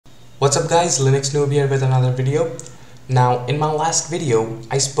What's up guys, Linux Noob here with another video. Now in my last video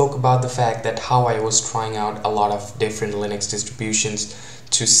I spoke about the fact that how I was trying out a lot of different Linux distributions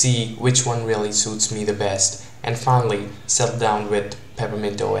to see which one really suits me the best, and finally settled down with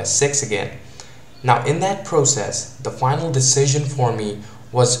Peppermint OS 6 again. Now in that process, the final decision for me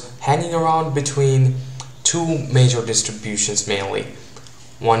was hanging around between two major distributions mainly.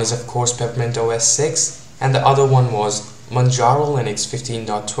 One is of course Peppermint OS 6 and the other one was Manjaro Linux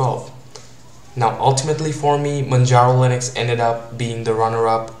 15.12. Now ultimately for me, Manjaro Linux ended up being the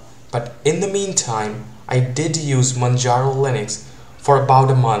runner-up, but in the meantime I did use Manjaro Linux for about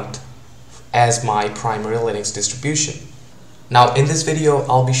a month as my primary Linux distribution. Now in this video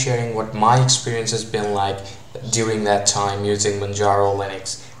I'll be sharing what my experience has been like during that time using Manjaro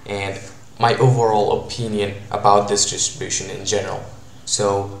Linux and my overall opinion about this distribution in general.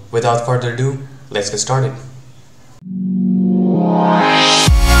 So without further ado, let's get started.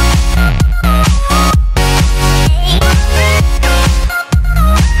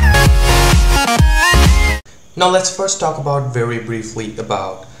 Now let's first talk about very briefly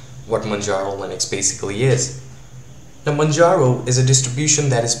about what Manjaro Linux basically is. Now Manjaro is a distribution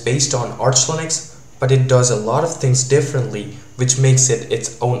that is based on Arch Linux, but it does a lot of things differently, which makes it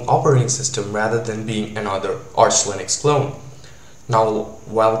its own operating system rather than being another Arch Linux clone. Now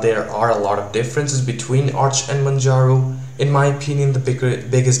while there are a lot of differences between Arch and Manjaro, in my opinion the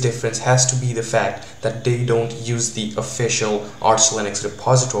biggest difference has to be the fact that they don't use the official Arch Linux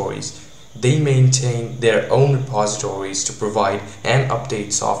repositories. They maintain their own repositories to provide and update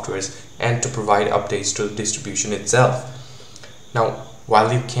softwares and to provide updates to the distribution itself. Now,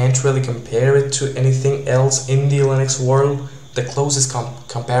 while you can't really compare it to anything else in the Linux world, the closest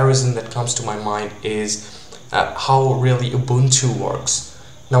comparison that comes to my mind is how really Ubuntu works.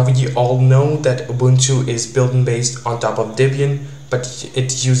 Now, we all know that Ubuntu is built and based on top of Debian, but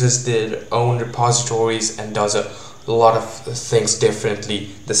it uses their own repositories and does a lot of things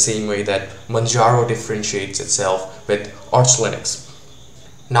differently, the same way that Manjaro differentiates itself with Arch Linux.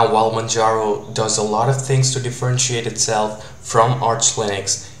 Now while Manjaro does a lot of things to differentiate itself from Arch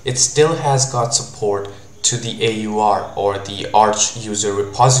Linux, it still has got support to the AUR or the Arch user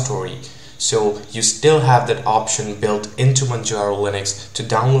repository. So you still have that option built into Manjaro Linux to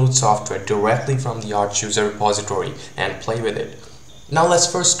download software directly from the Arch user repository and play with it. Now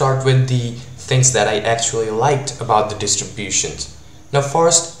let's first start with the things that I actually liked about the distributions. Now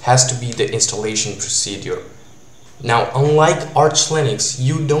first has to be the installation procedure. Now unlike Arch Linux,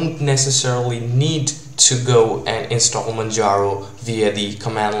 you don't necessarily need to go and install Manjaro via the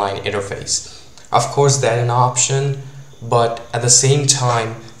command line interface. Of course that's an option, but at the same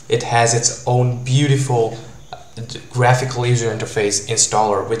time it has its own beautiful graphical user interface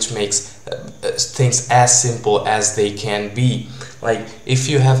installer, which makes things as simple as they can be. Like if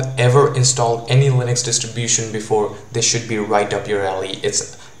you have ever installed any Linux distribution before, this should be right up your alley.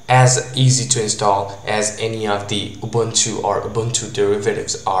 It's as easy to install as any of the Ubuntu or Ubuntu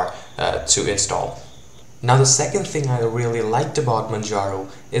derivatives are to install. Now the second thing I really liked about Manjaro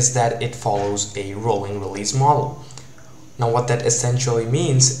is that it follows a rolling release model. Now what that essentially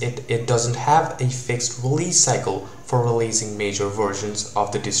means, it doesn't have a fixed release cycle for releasing major versions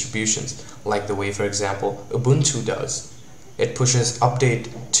of the distributions, like the way for example Ubuntu does. It pushes update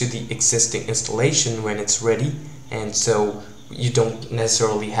to the existing installation when it's ready, and so you don't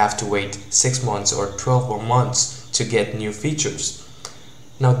necessarily have to wait 6 months or 12 more months to get new features.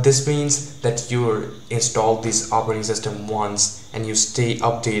 Now this means that you install this operating system once and you stay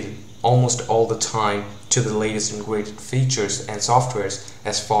updated almost all the time to the latest and greatest features and softwares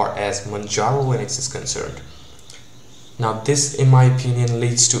as far as Manjaro Linux is concerned. Now this in my opinion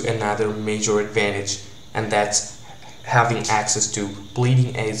leads to another major advantage, and that's having access to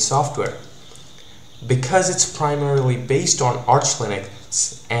bleeding edge software. Because it's primarily based on Arch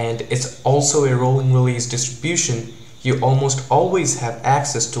Linux and it's also a rolling release distribution, you almost always have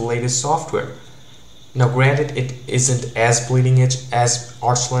access to latest software. Now granted, it isn't as bleeding edge as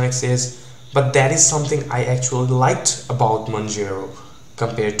Arch Linux is, but that is something I actually liked about Manjaro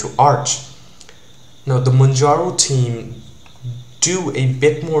compared to Arch. Now the Manjaro team do a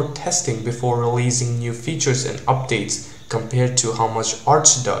bit more testing before releasing new features and updates compared to how much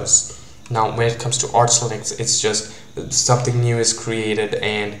Arch does. Now when it comes to Arch Linux, it's just something new is created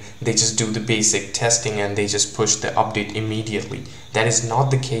and they just do the basic testing and they just push the update immediately. That is not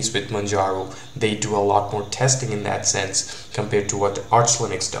the case with Manjaro. They do a lot more testing in that sense compared to what Arch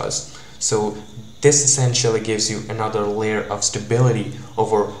Linux does. So this essentially gives you another layer of stability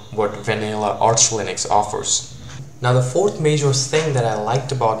over what vanilla Arch Linux offers. Now the fourth major thing that I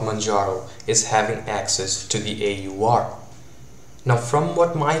liked about Manjaro is having access to the AUR. Now, from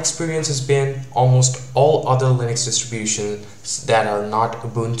what my experience has been, almost all other Linux distributions that are not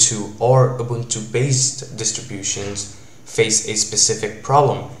Ubuntu or Ubuntu based distributions face a specific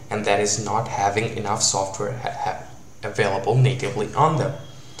problem, and that is not having enough software available natively on them.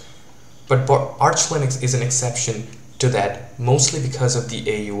 But Arch Linux is an exception to that, mostly because of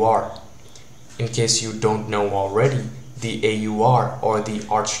the AUR. In case you don't know already, the AUR or the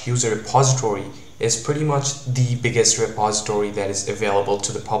Arch User Repository is pretty much the biggest repository that is available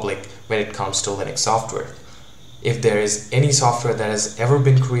to the public when it comes to Linux software. If there is any software that has ever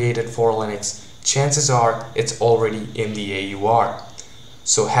been created for Linux, chances are it's already in the AUR.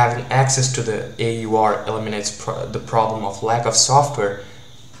 So having access to the AUR eliminates the problem of lack of software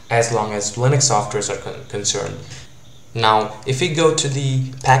as long as Linux softwares are concerned. Now, if we go to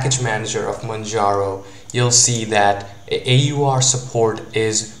the package manager of Manjaro, you'll see that AUR support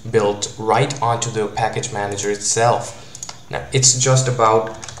is built right onto the package manager itself. Now, it's just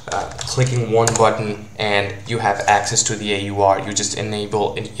about clicking one button and you have access to the AUR. You just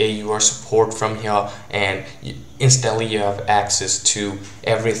enable an AUR support from here and instantly you have access to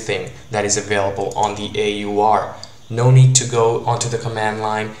everything that is available on the AUR. No need to go onto the command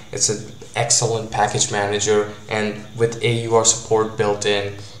line. It's an excellent package manager, and with AUR support built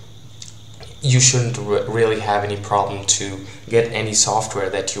in, you shouldn't really have any problem to get any software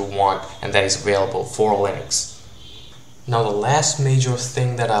that you want and that is available for Linux. Now, the last major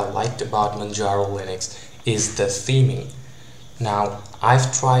thing that I liked about Manjaro Linux is the theming. Now,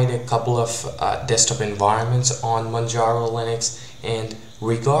 I've tried a couple of desktop environments on Manjaro Linux, and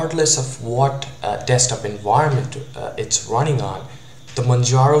regardless of what desktop environment it's running on, the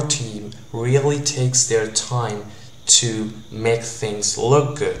Manjaro team really takes their time to make things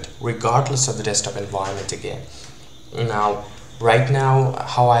look good, regardless of the desktop environment again. Now, right now,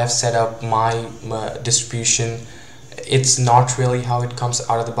 how I have set up my distribution, it's not really how it comes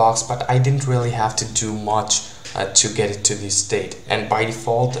out of the box, but I didn't really have to do much to get it to this state. And by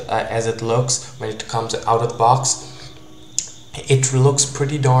default, as it looks when it comes out of the box, it looks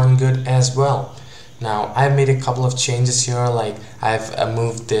pretty darn good as well. Now, I've made a couple of changes here, like I've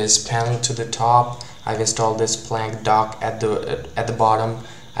moved this panel to the top, I've installed this plank dock at the bottom,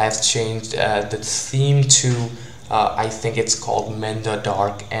 I've changed the theme to I think it's called Menda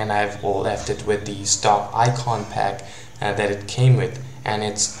Dark, and I've left it with the stock icon pack that it came with, and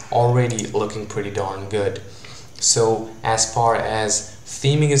it's already looking pretty darn good. So as far as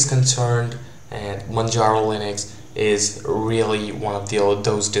theming is concerned, and Manjaro Linux is really one of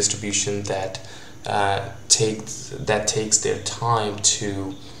those distributions that takes their time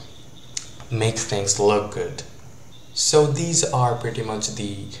to make things look good. So these are pretty much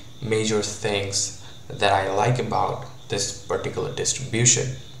the major things that I like about this particular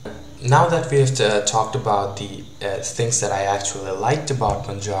distribution. Now that we have talked about the things that I actually liked about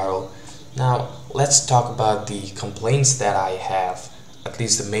Manjaro, now let's talk about the complaints that I have, at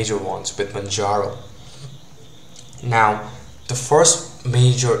least the major ones, with Manjaro. Now, the first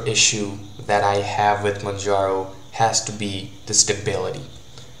major issue that I have with Manjaro has to be the stability.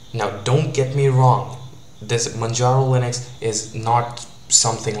 Now, don't get me wrong, this Manjaro Linux is not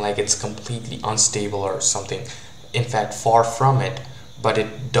something like it's completely unstable or something. In fact, far from it, but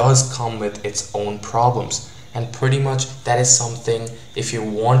it does come with its own problems, and pretty much that is something, if you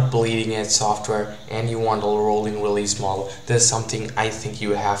want bleeding edge software and you want a rolling release model, this is something I think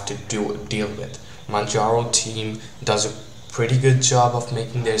you have to deal with. Manjaro team does a pretty good job of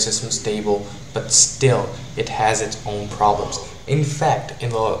making their system stable, but still it has its own problems. In fact, in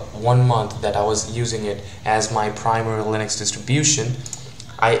the 1 month that I was using it as my primary Linux distribution,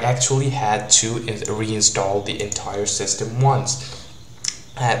 I actually had to reinstall the entire system once.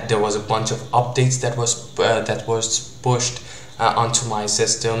 There was a bunch of updates that was pushed onto my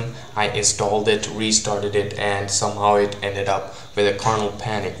system. I installed it, restarted it, and somehow it ended up with a kernel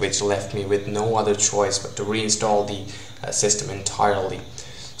panic, which left me with no other choice but to reinstall the system entirely.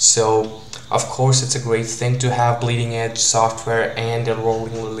 So, of course, it's a great thing to have bleeding edge software and a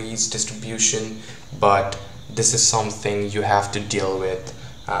rolling release distribution, but this is something you have to deal with.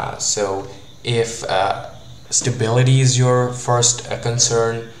 So if stability is your first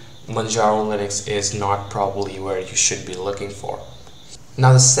concern, Manjaro Linux is not probably where you should be looking for.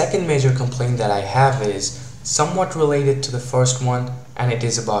 Now, the second major complaint that I have is somewhat related to the first one, and it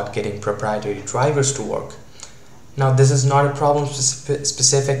is about getting proprietary drivers to work. Now, this is not a problem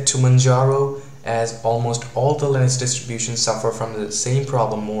specific to Manjaro, as almost all the Linux distributions suffer from the same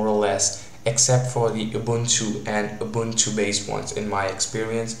problem more or less, except for the Ubuntu and Ubuntu based ones in my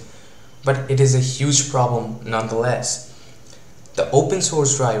experience, but it is a huge problem nonetheless. The open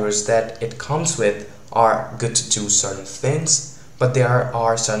source drivers that it comes with are good to do certain things, but there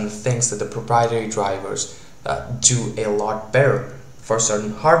are certain things that the proprietary drivers do a lot better for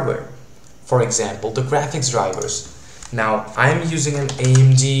certain hardware. For example, the graphics drivers. Now, I'm using an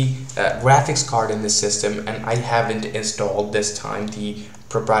AMD graphics card in this system, and I haven't installed this time the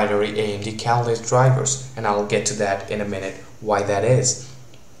proprietary AMD Catalyst drivers, and I'll get to that in a minute why that is.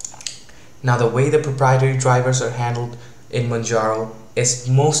 Now, the way the proprietary drivers are handled in Manjaro is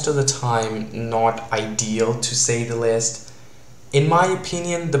most of the time not ideal, to say the least. In my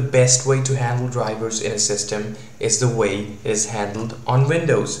opinion, the best way to handle drivers in a system is the way it is handled on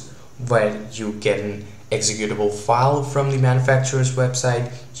Windows, where you get an executable file from the manufacturer's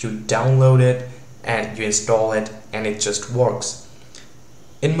website, you download it and you install it, and it just works.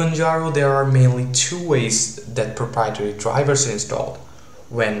 In Manjaro, there are mainly two ways that proprietary drivers are installed.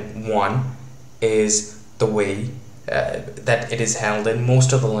 When one is the way that it is handled in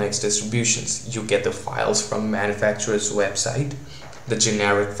most of the Linux distributions. You get the files from manufacturer's website, the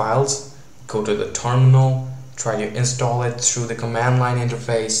generic files, go to the terminal, try to install it through the command line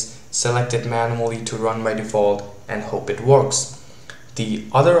interface, select it manually to run by default, and hope it works. The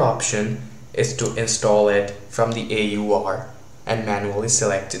other option is to install it from the AUR and manually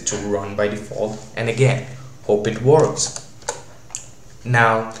select it to run by default, and again, hope it works.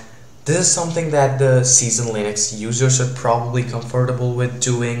 Now, this is something that the seasoned Linux users are probably comfortable with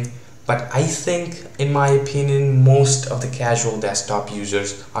doing, but I think, in my opinion, most of the casual desktop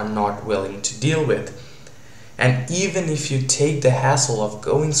users are not willing to deal with. And even if you take the hassle of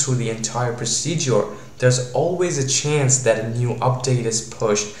going through the entire procedure, there's always a chance that a new update is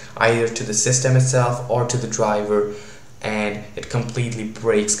pushed either to the system itself or to the driver, and it completely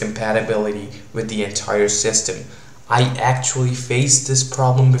breaks compatibility with the entire system. I actually faced this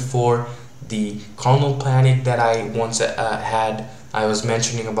problem before. The kernel panic that I once had, I was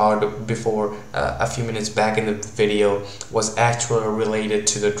mentioning about before a few minutes back in the video, was actually related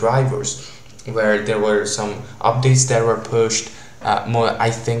to the drivers, where there were some updates that were pushed.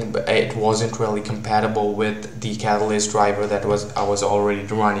 I think it wasn't really compatible with the Catalyst driver that I was already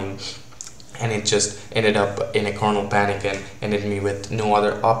running, and it just ended up in a kernel panic and ended me with no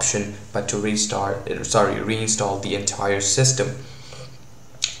other option but to reinstall the entire system.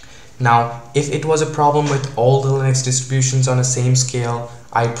 Now, if it was a problem with all the Linux distributions on the same scale,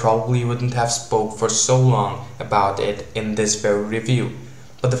 I probably wouldn't have spoke for so long about it in this very review.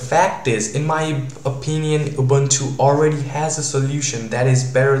 But the fact is, in my opinion, Ubuntu already has a solution that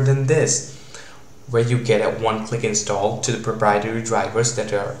is better than this, where you get a one-click install to the proprietary drivers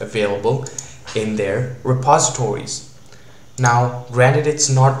that are available in their repositories. Now, granted, it's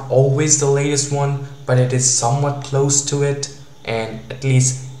not always the latest one, but it is somewhat close to it, and at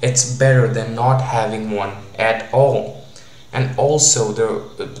least it's better than not having one at all. And also,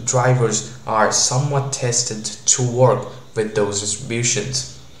 the drivers are somewhat tested to work with those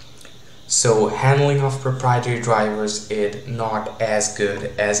distributions. So handling of proprietary drivers is not as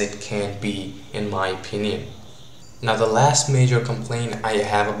good as it can be, in my opinion. Now, the last major complaint I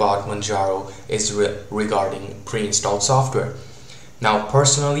have about Manjaro is regarding pre-installed software. Now,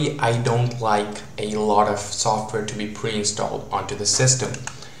 personally, I don't like a lot of software to be pre-installed onto the system.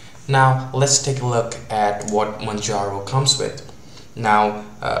 Now, let's take a look at what Manjaro comes with. Now,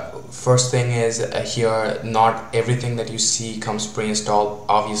 first thing is here, not everything that you see comes pre-installed.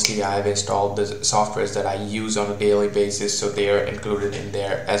 Obviously, I have installed the softwares that I use on a daily basis, so they are included in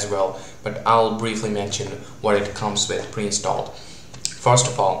there as well. But I'll briefly mention what it comes with pre-installed. First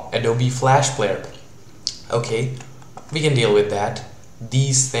of all, Adobe Flash Player. Okay, we can deal with that.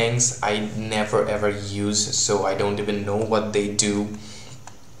 These things I never ever use, so I don't even know what they do.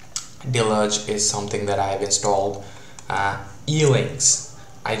 Deluge is something that I have installed. E-Links,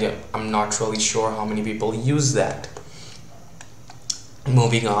 I'm not really sure how many people use that.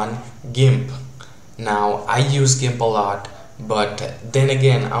 Moving on, GIMP. Now, I use GIMP a lot, but then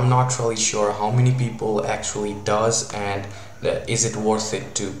again, I'm not really sure how many people actually does, and is it worth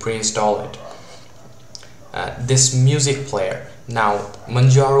it to pre-install it. This music player. Now,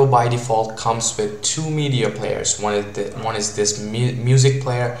 Manjaro by default comes with two media players. One is this music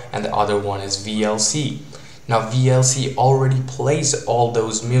player, and the other one is VLC. Now, VLC already plays all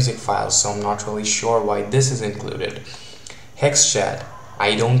those music files, so I'm not really sure why this is included. HexChat,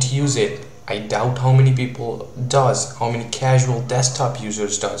 I don't use it. I doubt how many people does, how many casual desktop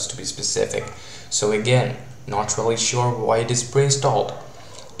users does, to be specific. So again, not really sure why it is pre-installed.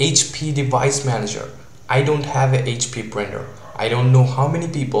 HP Device Manager, I don't have an HP printer. I don't know how many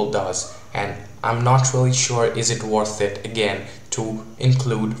people does, and I'm not really sure is it worth it again to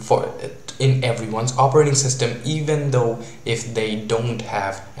include in everyone's operating system, even though if they don't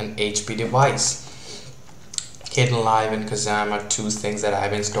have an HP device. Kdenlive and Kazam are two things that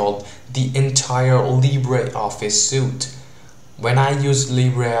I've installed the entire LibreOffice suite. When I use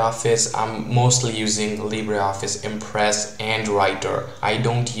LibreOffice, I'm mostly using LibreOffice Impress and Writer. I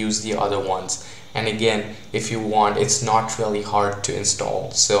don't use the other ones. And again, if you want, it's not really hard to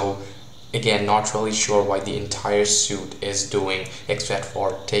install. So again, not really sure why the entire suite is doing except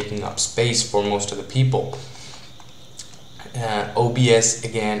for taking up space for most of the people. OBS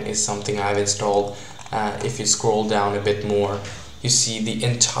again is something I've installed. If you scroll down a bit more, you see the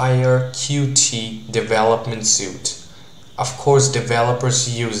entire Qt development suite. Of course,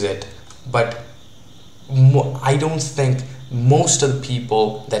 developers use it, but I don't think most of the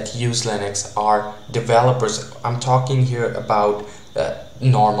people that use Linux are developers. I'm talking here about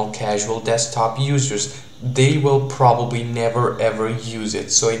normal casual desktop users. They will probably never ever use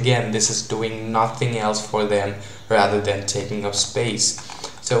it. So again, this is doing nothing else for them rather than taking up space.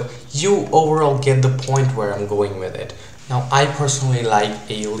 So you overall get the point where I'm going with it. Now, I personally like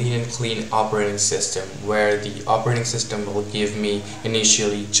a lean and clean operating system where the operating system will give me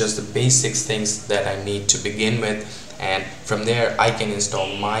initially just the basic things that I need to begin with, and from there I can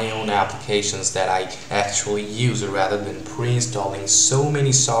install my own applications that I actually use rather than pre-installing so many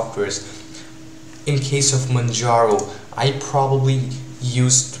softwares. In case of Manjaro, I probably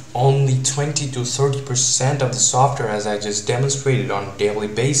used only 20 to 30% of the software as I just demonstrated on a daily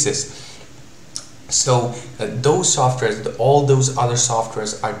basis. So those softwares, all those other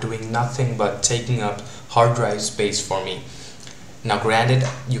softwares are doing nothing but taking up hard drive space for me. Now granted,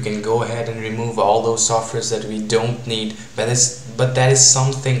 you can go ahead and remove all those softwares that we don't need, but that is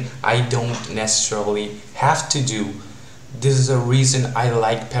something I don't necessarily have to do. This is a reason I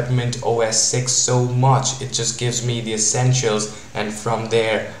like Peppermint OS 6 so much. It just gives me the essentials, and from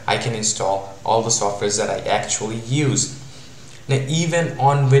there I can install all the softwares that I actually use. Now, even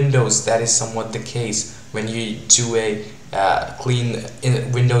on Windows, that is somewhat the case. When you do a clean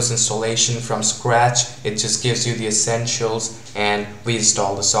Windows installation from scratch, it just gives you the essentials and we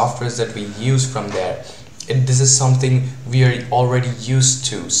install the softwares that we use from there. This is something we are already used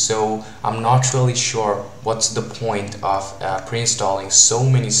to, so I'm not really sure what's the point of pre-installing so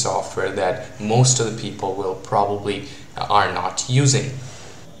many software that most of the people will probably are not using.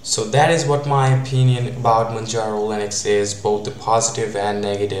 So that is what my opinion about Manjaro Linux is, both the positive and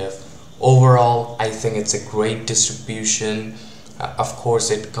negative. Overall, I think it's a great distribution. Of course,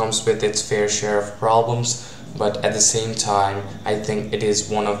 it comes with its fair share of problems, but at the same time, I think it is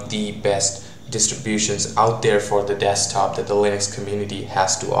one of the best distributions out there for the desktop that the Linux community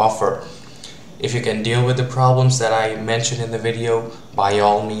has to offer. If you can deal with the problems that I mentioned in the video, by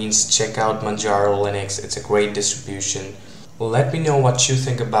all means check out Manjaro Linux. It's a great distribution. Let me know what you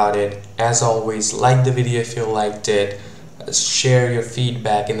think about it. As always, like the video if you liked it, share your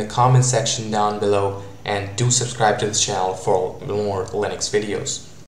feedback in the comment section down below, and do subscribe to the channel for more Linux videos.